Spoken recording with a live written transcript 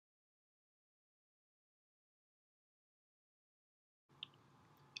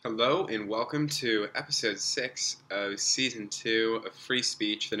Hello and welcome to episode 6 of season 2 of Free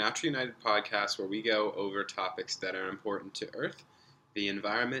Speech, the Natural United podcast where we go over topics that are important to Earth, the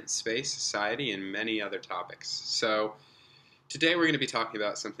environment, space, society, and many other topics. So today we're going to be talking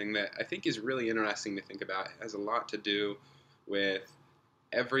about something that I think is really interesting to think about. It has a lot to do with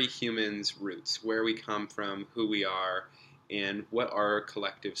every human's roots, where we come from, who we are, and what our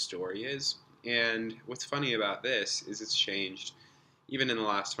collective story is. And what's funny about this is it's changed. Even in the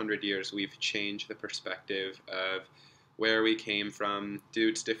last 100 years, we've changed the perspective of where we came from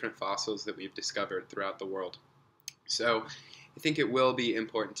due to different fossils that we've discovered throughout the world. So I think it will be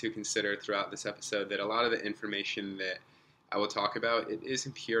important to consider throughout this episode that a lot of the information that I will talk about, it is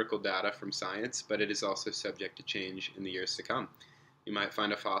empirical data from science, but it is also subject to change in the years to come. You might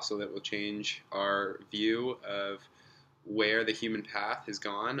find a fossil that will change our view of where the human path has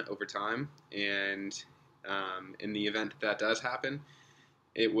gone over time, and in the event that does happen,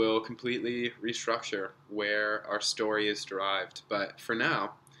 it will completely restructure where our story is derived. But for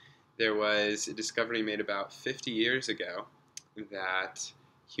now, there was a discovery made about 50 years ago that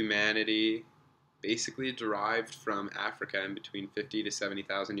humanity basically derived from Africa in between 50 to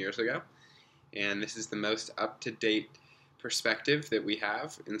 70,000 years ago. And this is the most up-to-date perspective that we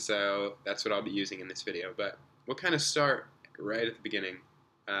have, and so that's what I'll be using in this video. But we'll kind of start right at the beginning,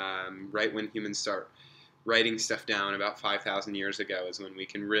 right when humans start writing stuff down about 5,000 years ago is when we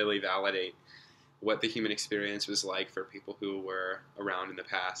can really validate what the human experience was like for people who were around in the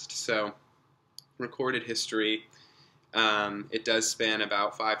past. So, recorded history, it does span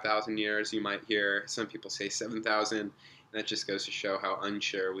about 5,000 years. You might hear some people say 7,000, and that just goes to show how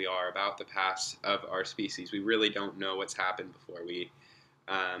unsure we are about the past of our species. We really don't know what's happened before we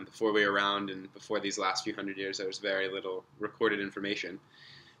were around, and before these last few hundred years, there was very little recorded information.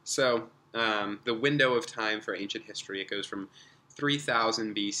 So, the window of time for ancient history, it goes from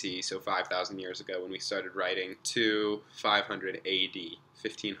 3000 BC, so 5,000 years ago when we started writing, to 500 AD,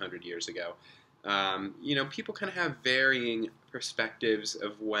 1,500 years ago. People kind of have varying perspectives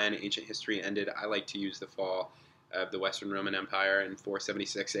of when ancient history ended. I like to use the fall of the Western Roman Empire in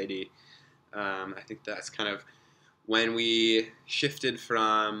 476 AD. I think that's kind of when we shifted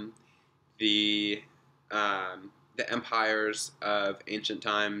from the empires of ancient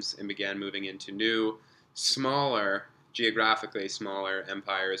times and began moving into new, smaller, geographically smaller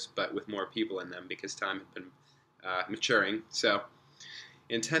empires, but with more people in them because time had been maturing. So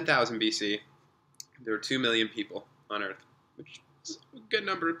in 10,000 BC, there were 2 million people on Earth, which is a good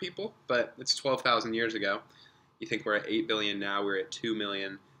number of people, but it's 12,000 years ago. You think we're at 8 billion now, we're at 2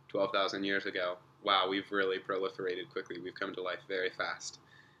 million 12,000 years ago. Wow, we've really proliferated quickly. We've come to life very fast.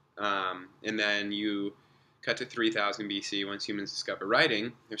 And then you cut to 3000 BC, once humans discover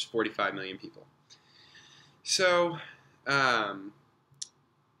writing, there's 45 million people. So,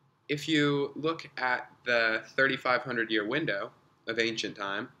 if you look at the 3,500-year window of ancient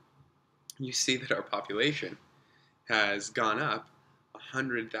time, you see that our population has gone up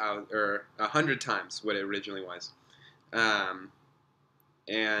 100 times what it originally was.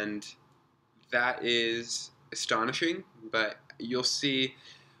 And that is astonishing, but you'll see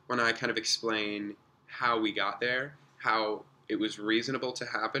when I kind of explain how we got there, how it was reasonable to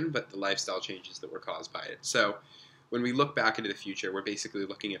happen, but the lifestyle changes that were caused by it. So when we look back into the future, we're basically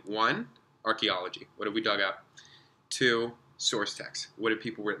looking at 1, archaeology. What have we dug up? 2, source text. What have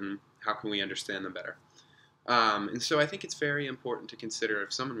people written? How can we understand them better? And so I think it's very important to consider,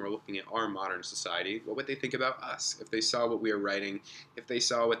 if someone were looking at our modern society, what would they think about us? If they saw what we were writing, if they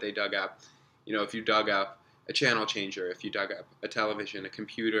saw what they dug up, if you dug up a channel changer, if you dug up a television, a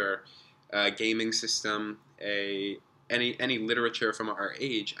computer, a gaming system, any literature from our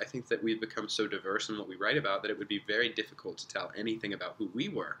age, I think that we've become so diverse in what we write about that it would be very difficult to tell anything about who we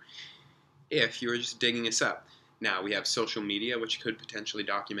were if you were just digging us up. Now, we have social media, which could potentially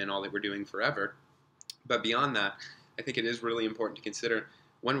document all that we're doing forever. But beyond that, I think it is really important to consider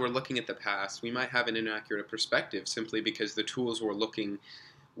when we're looking at the past, we might have an inaccurate perspective simply because the tools we're looking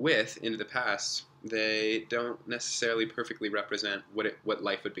with into the past, they don't necessarily perfectly represent what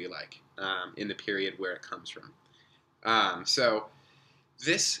life would be like in the period where it comes from. So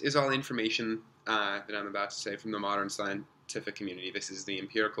this is all information that I'm about to say from the modern scientific community. This is the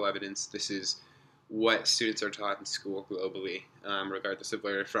empirical evidence. This is what students are taught in school globally, regardless of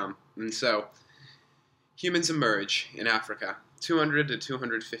where they're from. And so humans emerge in Africa 200 to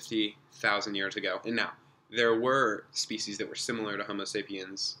 250,000 years ago. And now, there were species that were similar to Homo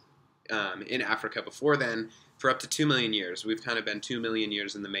sapiens in Africa before then for up to 2 million years. We've kind of been 2 million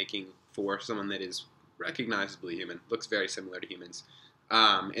years in the making for someone that is recognizably human, looks very similar to humans.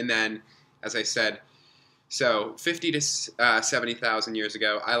 And then, as I said, So 50 to 70,000 years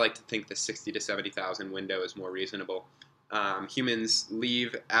ago, I like to think the 60 to 70,000 window is more reasonable. Humans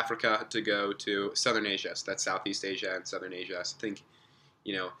leave Africa to go to Southern Asia, so that's Southeast Asia and Southern Asia. So think,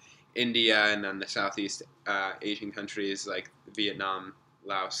 you know, India and then the Southeast Asian countries like Vietnam,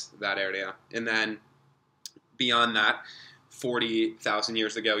 Laos, that area. And then beyond that, 40,000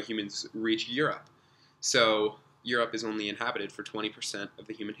 years ago, humans reach Europe. So Europe is only inhabited for 20% of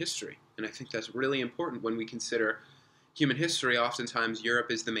the human history. And I think that's really important when we consider human history. Oftentimes,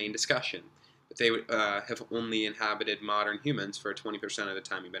 Europe is the main discussion. But they have only inhabited modern humans for 20% of the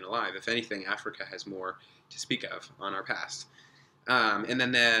time we've been alive. If anything, Africa has more to speak of on our past. And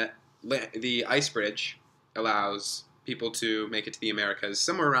then the ice bridge allows people to make it to the Americas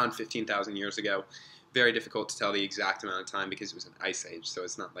somewhere around 15,000 years ago. Very difficult to tell the exact amount of time because it was an ice age, so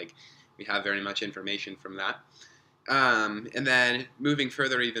it's not like we have very much information from that. And then moving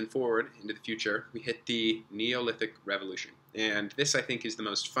further even forward into the future, we hit the Neolithic Revolution. And this, I think, is the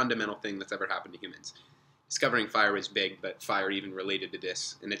most fundamental thing that's ever happened to humans. Discovering fire is big, but fire even related to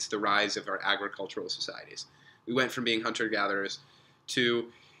this, and it's the rise of our agricultural societies. We went from being hunter-gatherers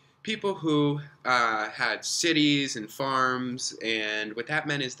to people who had cities and farms, and what that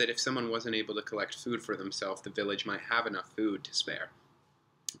meant is that if someone wasn't able to collect food for themselves, the village might have enough food to spare.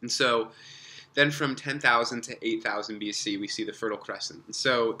 And so then from 10,000 to 8,000 BC, we see the Fertile Crescent. And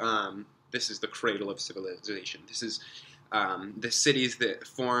so this is the cradle of civilization. This is the cities that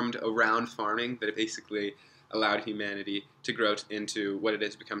formed around farming that basically allowed humanity to grow into what it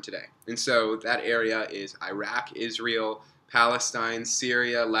has become today. And so that area is Iraq, Israel, Palestine,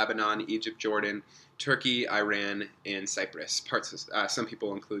 Syria, Lebanon, Egypt, Jordan, Turkey, Iran, and Cyprus. Some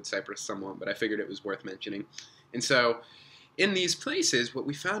people include Cyprus somewhat, but I figured it was worth mentioning. And so in these places, what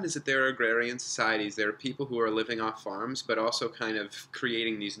we found is that there are agrarian societies. There are people who are living off farms, but also kind of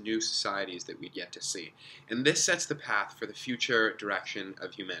creating these new societies that we'd yet to see. And this sets the path for the future direction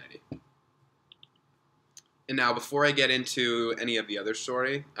of humanity. And now, before I get into any of the other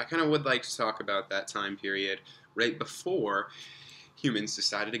story, I kind of would like to talk about that time period right before humans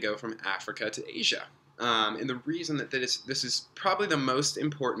decided to go from Africa to Asia. And the reason that this is probably the most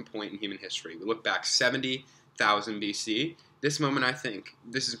important point in human history. We look back 70,000 BC. This moment, I think,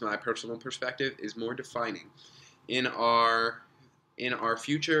 this is my personal perspective, is more defining in our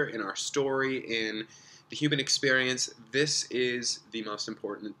future, in our story, in the human experience. This is the most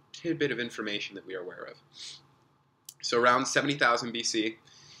important tidbit of information that we are aware of. So around 70,000 BC,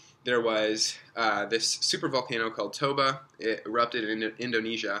 there was this supervolcano called Toba. It erupted in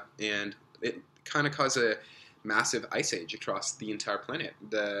Indonesia, and it kind of caused a massive ice age across the entire planet.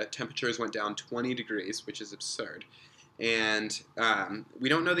 The temperatures went down 20 degrees, which is absurd. And we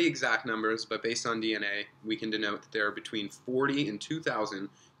don't know the exact numbers, but based on DNA, we can denote that there are between 40 and 2,000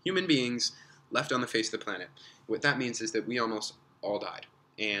 human beings left on the face of the planet. What that means is that we almost all died.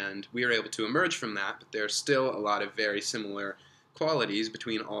 And we are able to emerge from that, but there's still a lot of very similar qualities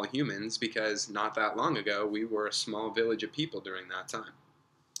between all humans because not that long ago, we were a small village of people during that time.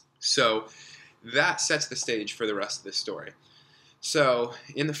 So that sets the stage for the rest of this story. So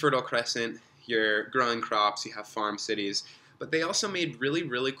in the Fertile Crescent, you're growing crops, you have farm cities, but they also made really,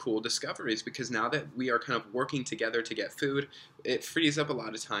 really cool discoveries because now that we are kind of working together to get food, it frees up a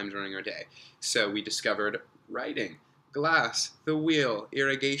lot of time during our day. So we discovered writing, glass, the wheel,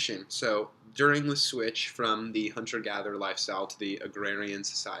 irrigation. So during the switch from the hunter-gatherer lifestyle to the agrarian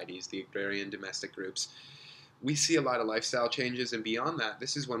societies, the agrarian domestic groups, we see a lot of lifestyle changes, and beyond that,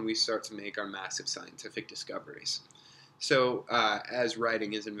 this is when we start to make our massive scientific discoveries. So as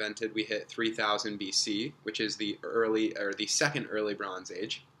writing is invented, we hit 3000 BC, which is the second early Bronze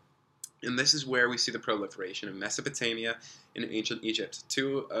Age. And this is where we see the proliferation of Mesopotamia and ancient Egypt,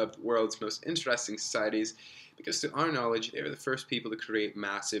 two of the world's most interesting societies, because to our knowledge, they were the first people to create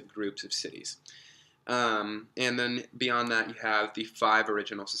massive groups of cities. And then beyond that, you have the 5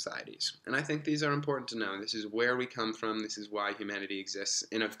 original societies. And I think these are important to know. This is where we come from. This is why humanity exists.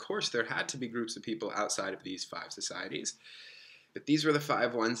 And of course, there had to be groups of people outside of these 5 societies. But these were the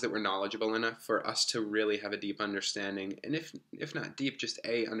 5 ones that were knowledgeable enough for us to really have a deep understanding. And if not deep, just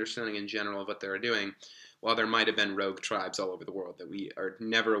a understanding in general of what they were doing, while there might have been rogue tribes all over the world that we are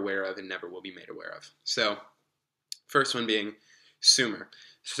never aware of and never will be made aware of. So, first one being Sumer.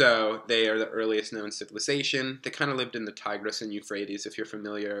 So they are the earliest known civilization. They kind of lived in the Tigris and Euphrates, if you're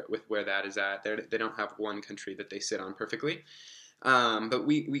familiar with where that is at. They don't have one country that they sit on perfectly. But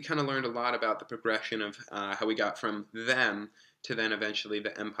we kind of learned a lot about the progression of how we got from them to then eventually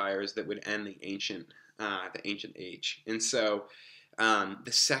the empires that would end the ancient age. And so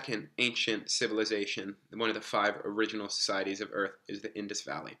The second ancient civilization, one of the 5 original societies of Earth, is the Indus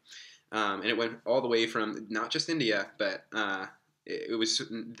Valley. And it went all the way from not just India, but it was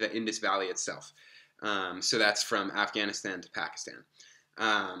the Indus Valley itself. So that's from Afghanistan to Pakistan.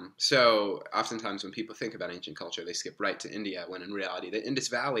 So oftentimes when people think about ancient culture, they skip right to India, when in reality the Indus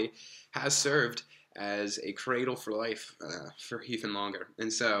Valley has served as a cradle for life for even longer.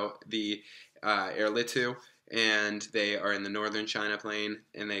 And so the Erlitou, and they are in the northern China plain,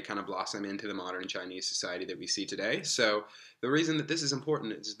 and they kind of blossom into the modern Chinese society that we see today. So the reason that this is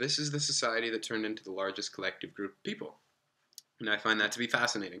important is this is the society that turned into the largest collective group of people. And I find that to be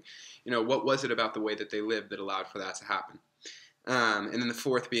fascinating. What was it about the way that they lived that allowed for that to happen? And then the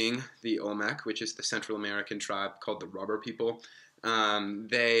fourth being the Olmec, which is the Central American tribe called the Rubber People.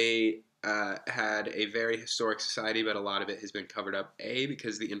 They had a very historic society, but a lot of it has been covered up, A,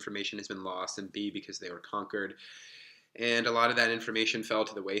 because the information has been lost, and B, because they were conquered. And a lot of that information fell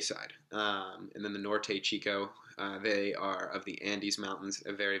to the wayside. And then the Norte Chico, they are of the Andes Mountains,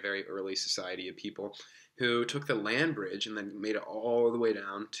 a very, very early society of people who took the land bridge and then made it all the way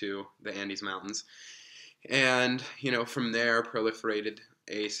down to the Andes Mountains. And, from there proliferated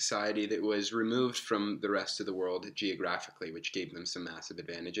a society that was removed from the rest of the world geographically, which gave them some massive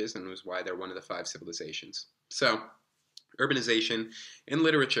advantages and was why they're one of the 5 civilizations. So, urbanization in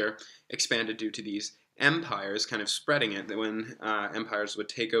literature expanded due to these empires kind of spreading it. That when empires would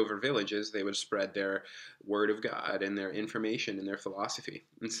take over villages, they would spread their word of God and their information and their philosophy.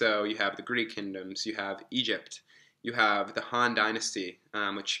 And so you have the Greek kingdoms, you have Egypt, you have the Han Dynasty,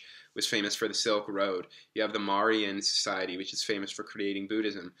 which was famous for the Silk Road. You have the Mauryan Society, which is famous for creating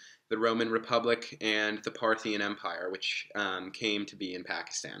Buddhism. The Roman Republic and the Parthian Empire, which came to be in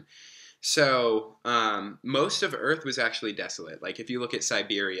Pakistan. So most of Earth was actually desolate. Like if you look at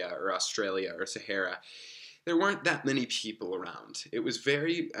Siberia or Australia or Sahara, there weren't that many people around. It was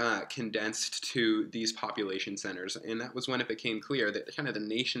very condensed to these population centers, and that was when it became clear that kind of the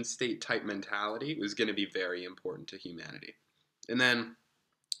nation-state type mentality was going to be very important to humanity. And then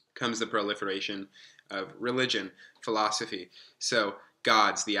comes the proliferation of religion, philosophy. So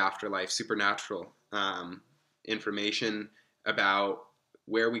gods, the afterlife, supernatural information about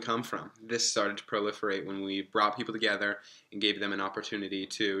where we come from. This started to proliferate when we brought people together and gave them an opportunity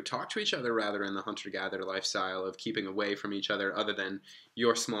to talk to each other rather in the hunter-gatherer lifestyle of keeping away from each other than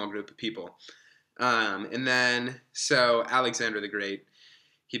your small group of people. And then, so Alexander the Great,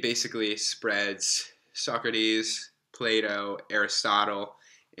 he basically spreads Socrates, Plato, Aristotle,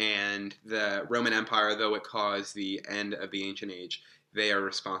 and the Roman Empire, though it caused the end of the ancient age, they are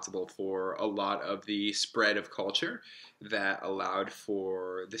responsible for a lot of the spread of culture that allowed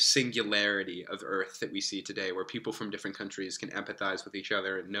for the singularity of Earth that we see today, where people from different countries can empathize with each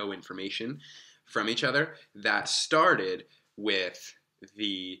other and know information from each other. That started with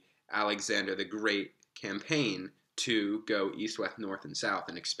the Alexander the Great campaign to go east, west, north, and south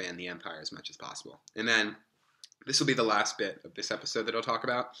and expand the empire as much as possible. And then this will be the last bit of this episode that I'll talk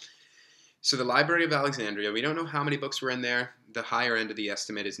about. So the Library of Alexandria, we don't know how many books were in there. The higher end of the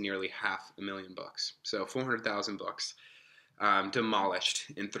estimate is nearly 500,000 books. So 400,000 books demolished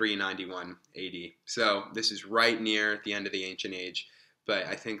in 391 AD. So this is right near the end of the ancient age. But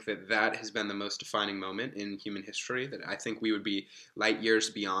I think that has been the most defining moment in human history, that I think we would be light years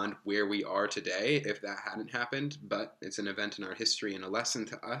beyond where we are today if that hadn't happened. But it's an event in our history and a lesson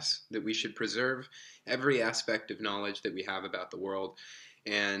to us that we should preserve every aspect of knowledge that we have about the world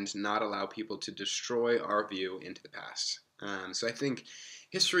and not allow people to destroy our view into the past. So I think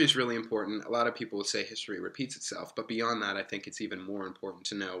history is really important. A lot of people will say history repeats itself, but beyond that, I think it's even more important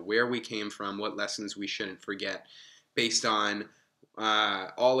to know where we came from, what lessons we shouldn't forget based on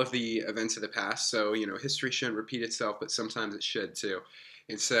all of the events of the past. So, history shouldn't repeat itself, but sometimes it should too.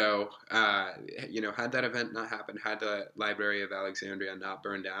 And so, had that event not happened, had the Library of Alexandria not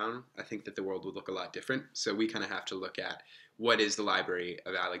burned down, I think that the world would look a lot different. So we kind of have to look at what is the Library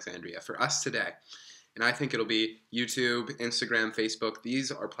of Alexandria for us today. And I think it'll be YouTube, Instagram, Facebook.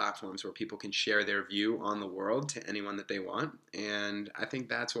 These are platforms where people can share their view on the world to anyone that they want. And I think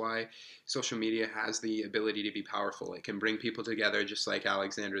that's why social media has the ability to be powerful. It can bring people together just like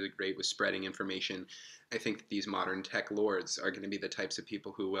Alexander the Great was spreading information. I think that these modern tech lords are going to be the types of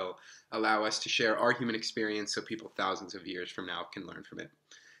people who will allow us to share our human experience so people thousands of years from now can learn from it.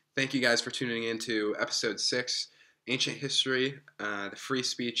 Thank you guys for tuning in to episode 6, Ancient History, the free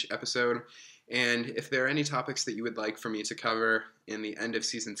speech episode. And if there are any topics that you would like for me to cover in the end of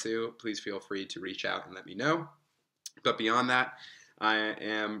season 2, please feel free to reach out and let me know. But beyond that, I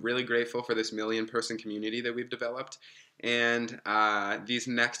am really grateful for this 1,000,000-person community that we've developed. And these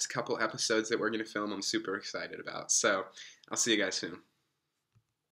next couple episodes that we're going to film, I'm super excited about. So I'll see you guys soon.